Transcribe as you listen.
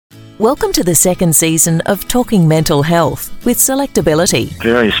Welcome to the second season of Talking Mental Health with Selectability.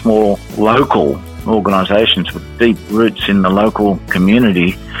 Very small local organisations with deep roots in the local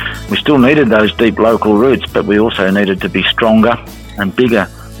community. We still needed those deep local roots, but we also needed to be stronger and bigger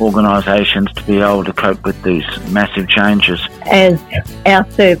organisations to be able to cope with these massive changes. As our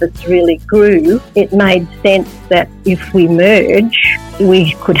service really grew, it made sense that if we merge,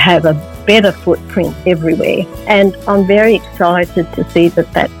 we could have a better footprint everywhere. And I'm very excited to see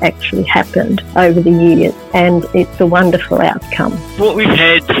that actually happened over the years, and it's a wonderful outcome. What we've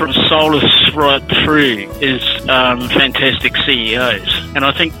had from SOLAS right through is fantastic CEOs, and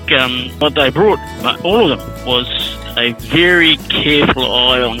I think what they brought, all of them, was a very careful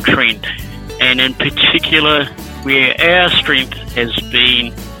eye on trend, and in particular where our strength has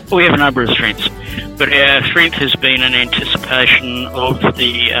been, we have a number of strengths, but our strength has been in anticipation of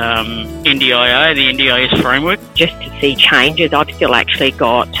the NDIA, the NDIS framework. Just to see changes, I've still actually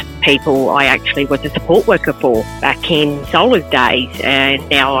got people I actually was a support worker for back in SOLAS days, and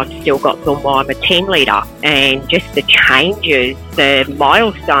now I've still got them while I'm a team leader. And just the changes, the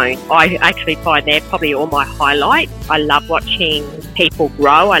milestones, I actually find they're probably all my highlights. I love watching people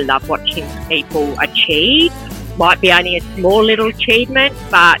grow. I love watching people achieve. Might be only a small little achievement,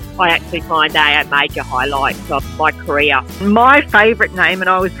 but I actually find they are major highlights of my career. My favourite name, and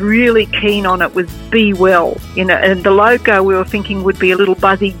I was really keen on it, was Be Well. And the logo we were thinking would be a little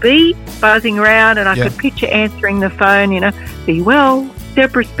buzzy bee buzzing around, and I could picture answering the phone, Be Well,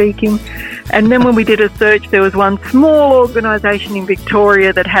 Deborah speaking. And then when we did a search, there was one small organisation in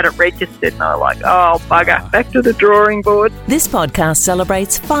Victoria that had it registered, and I was like, oh, bugger, back to the drawing board. This podcast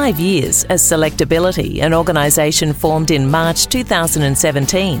celebrates 5 years as Selectability, an organisation formed in March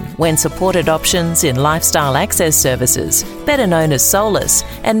 2017 when supported options in lifestyle access services, better known as SOLAS,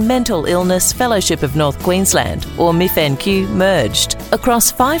 and Mental Illness Fellowship of North Queensland, or MIFNQ, merged.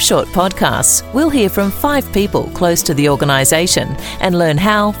 Across 5 short podcasts, we'll hear from 5 people close to the organisation and learn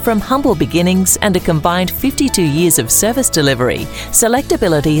how, from humble beginnings and a combined 52 years of service delivery,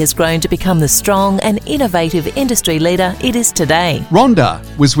 Selectability has grown to become the strong and innovative industry leader it is today. Rhonda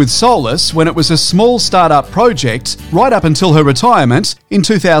was with SOLAS when it was a small start-up project right up until her retirement in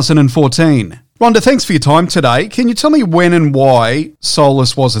 2014. Rhonda, thanks for your time today. Can you tell me when and why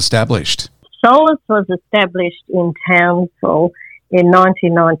SOLAS was established? SOLAS was established in Townsville in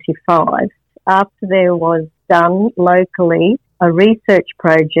 1995 after there was done locally a research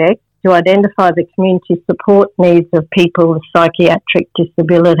project to identify the community support needs of people with psychiatric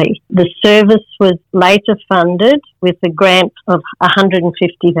disability. The service was later funded with a grant of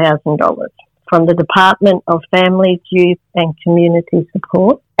 $150,000 from the Department of Families, Youth and Community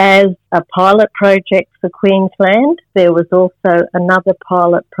Support. As a pilot project for Queensland, there was also another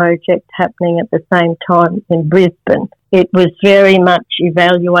pilot project happening at the same time in Brisbane. It was very much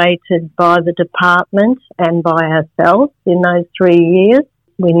evaluated by the department and by ourselves in those 3 years.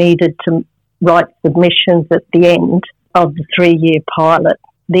 We needed to write submissions at the end of the 3-year pilot.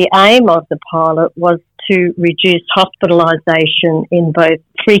 The aim of the pilot was to reduce hospitalisation in both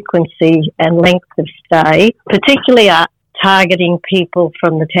frequency and length of stay, particularly targeting people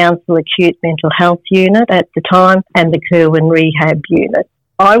from the Townsville Acute Mental Health Unit at the time and the Kerwin Rehab Unit.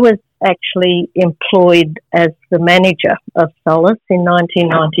 I was actually employed as the manager of SOLAS in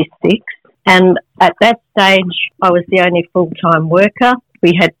 1996, and at that stage I was the only full-time worker.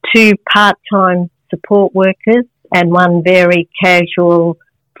 We had 2 part-time support workers and 1 very casual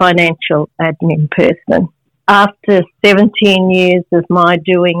financial admin person. After 17 years of my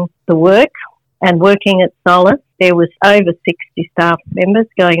doing the work and working at SOLAS, there was over 60 staff members,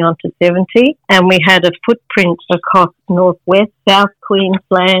 going on to 70, and we had a footprint across northwest, South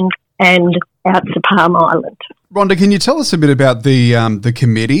Queensland and out to Palm Island. Rhonda, can you tell us a bit about the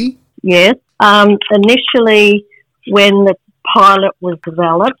committee? Yes. Initially, when the pilot was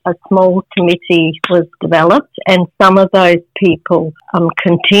developed, a small committee was developed, and some of those people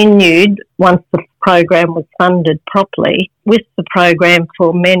continued once the program was funded properly with the program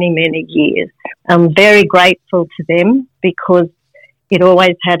for many, many years. I'm very grateful to them because it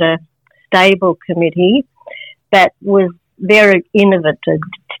always had a stable committee that was very innovative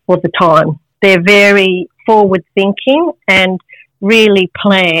for the time. They're very forward-thinking and really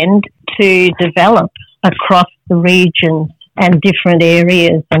planned to develop across the regions and different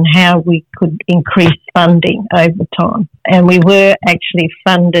areas and how we could increase funding over time. And we were actually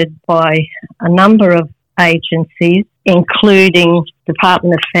funded by a number of agencies, including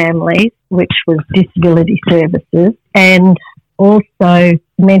Department of Families, which was Disability Services, and also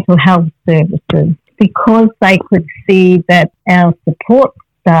Mental Health Services, because they could see that our support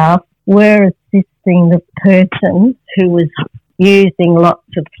staff were assisting the person who was using lots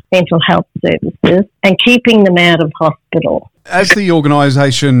of mental health services and keeping them out of hospital. As the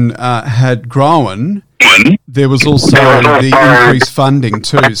organisation had grown, there was also the increased funding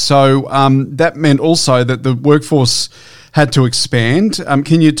too. So that meant also that the workforce had to expand.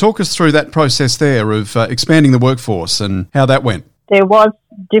 Can you talk us through that process there of expanding the workforce and how that went? There was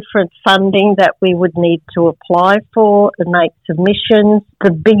different funding that we would need to apply for and make submissions.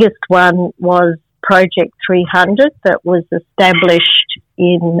 The biggest one was Project 300 that was established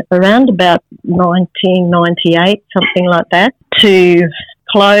in around about 1998, something like that, to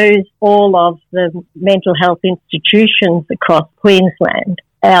close all of the mental health institutions across Queensland.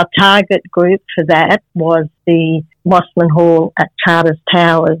 Our target group for that was the Mossman Hall at Charters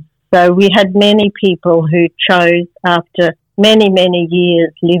Towers. So we had many people who chose, after many, many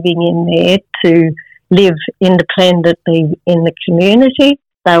years living in there, to live independently in the community.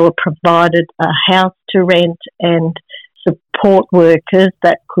 They were provided a house to rent and support workers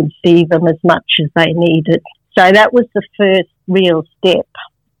that could see them as much as they needed. So that was the first real step.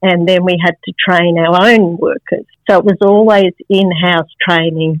 And then we had to train our own workers. So it was always in-house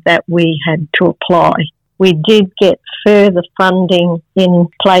training that we had to apply. We did get further funding in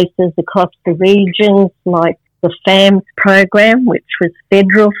places across the regions, like the FAMS program, which was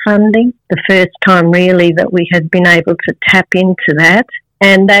federal funding, the first time really that we had been able to tap into that.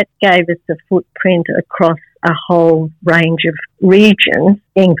 And that gave us a footprint across a whole range of regions,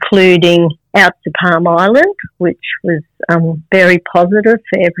 including out to Palm Island, which was very positive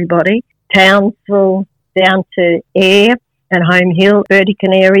for everybody, Townsville, down to Ayr and Home Hill,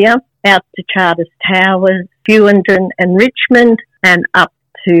 Burdekin area, out to Charters Towers, Fewenden and Richmond, and up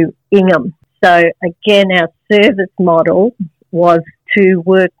to Ingham. So again, our service model was to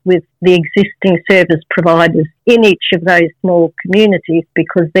work with the existing service providers in each of those small communities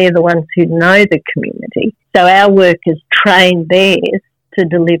because they're the ones who know the community. So our workers trained theirs to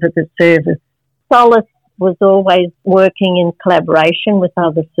deliver the service. SOLAS was always working in collaboration with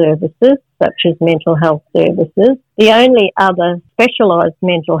other services, such as mental health services. The only other specialised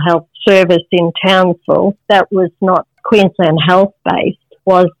mental health service in Townsville that was not Queensland Health-based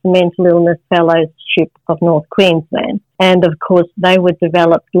was the Mental Illness Fellowship of North Queensland. And of course, they were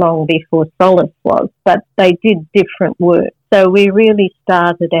developed long before SOLAS was, but they did different work. So we really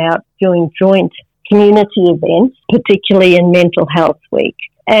started out doing joint community events, particularly in Mental Health Week.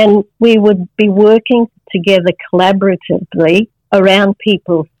 And we would be working together collaboratively around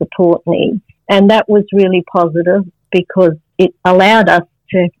people's support needs. And that was really positive because it allowed us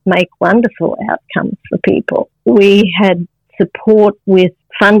to make wonderful outcomes for people. We had support with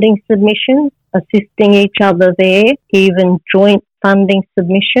funding submissions, assisting each other there, even joint funding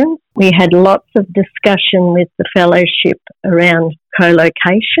submissions. We had lots of discussion with the fellowship around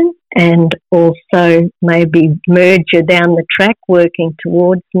co-location and also maybe merger down the track, working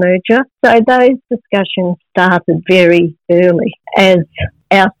towards merger. So those discussions started very early. As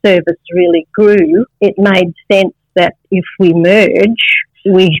our service really grew, it made sense that if we merge,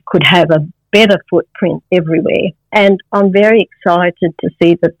 we could have a better footprint everywhere. And I'm very excited to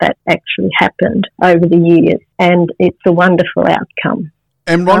see that that actually happened over the years, and it's a wonderful outcome.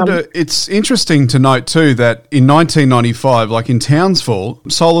 And Rhonda, it's interesting to note too that in 1995, like in Townsville,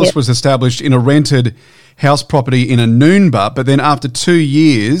 SOLAS was established in a rented house property in a Noonba, but then after 2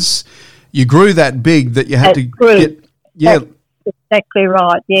 years, you grew that big that you had to get... Yeah, that's exactly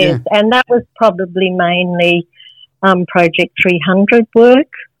right, yes. Yeah. And that was probably mainly Project 300 work,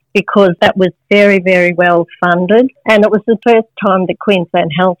 because that was very, very well funded. And it was the first time that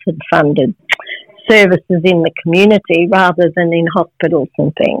Queensland Health had funded services in the community rather than in hospitals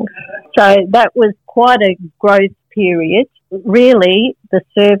and things. So that was quite a growth period. Really, the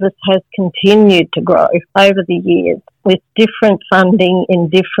service has continued to grow over the years with different funding in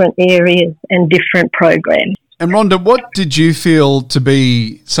different areas and different programs. And Rhonda, what did you feel to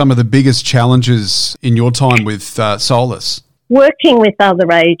be some of the biggest challenges in your time with SOLAS? Working with other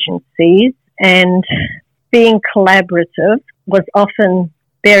agencies and being collaborative was often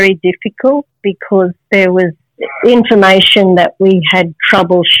very difficult because there was information that we had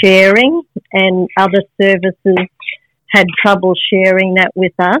trouble sharing and other services had trouble sharing that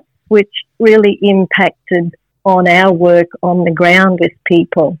with us, which really impacted on our work on the ground with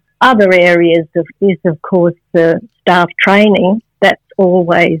people. Other areas is, of course, the staff training. That's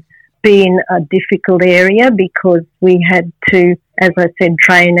always been a difficult area because we had to, as I said,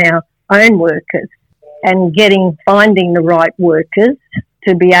 train our own workers, and finding the right workers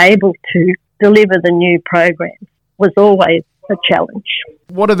to be able to deliver the new programs was always a challenge.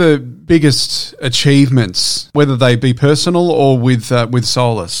 What are the biggest achievements, whether they be personal or with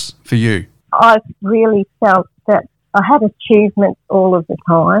SOLAS, for you? I've really felt that I had achievements all of the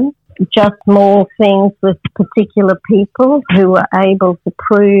time, just more things with particular people who are able to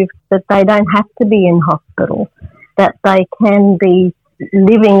prove that they don't have to be in hospital, that they can be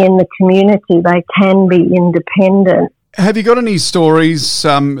living in the community, they can be independent. Have you got any stories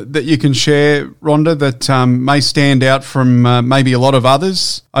that you can share, Rhonda, that may stand out from maybe a lot of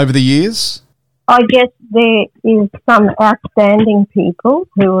others over the years? I guess there is some outstanding people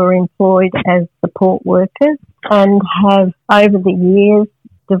who are employed as support workers and have over the years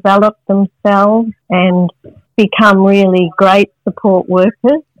developed themselves and become really great support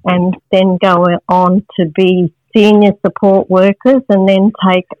workers and then go on to be senior support workers and then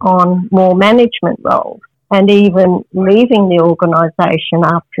take on more management roles, and even leaving the organisation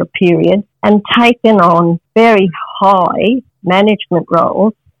after a period and taken on very high management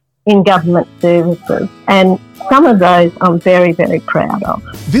roles in government services. And some of those I'm very, very proud of.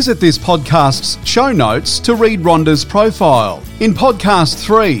 Visit this podcast's show notes to read Rhonda's profile. In podcast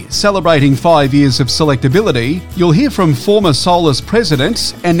 3, celebrating 5 years of selectability, you'll hear from former SOLAS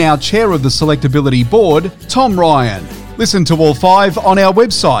president and now chair of the Selectability Board, Tom Ryan. Listen to all 5 on our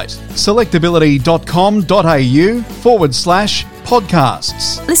website,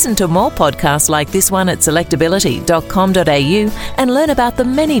 selectability.com.au/podcasts. Listen to more podcasts like this one at selectability.com.au and learn about the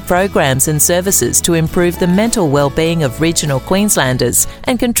many programs and services to improve the mental well-being of regional Queenslanders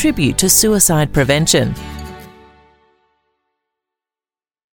and contribute to suicide prevention.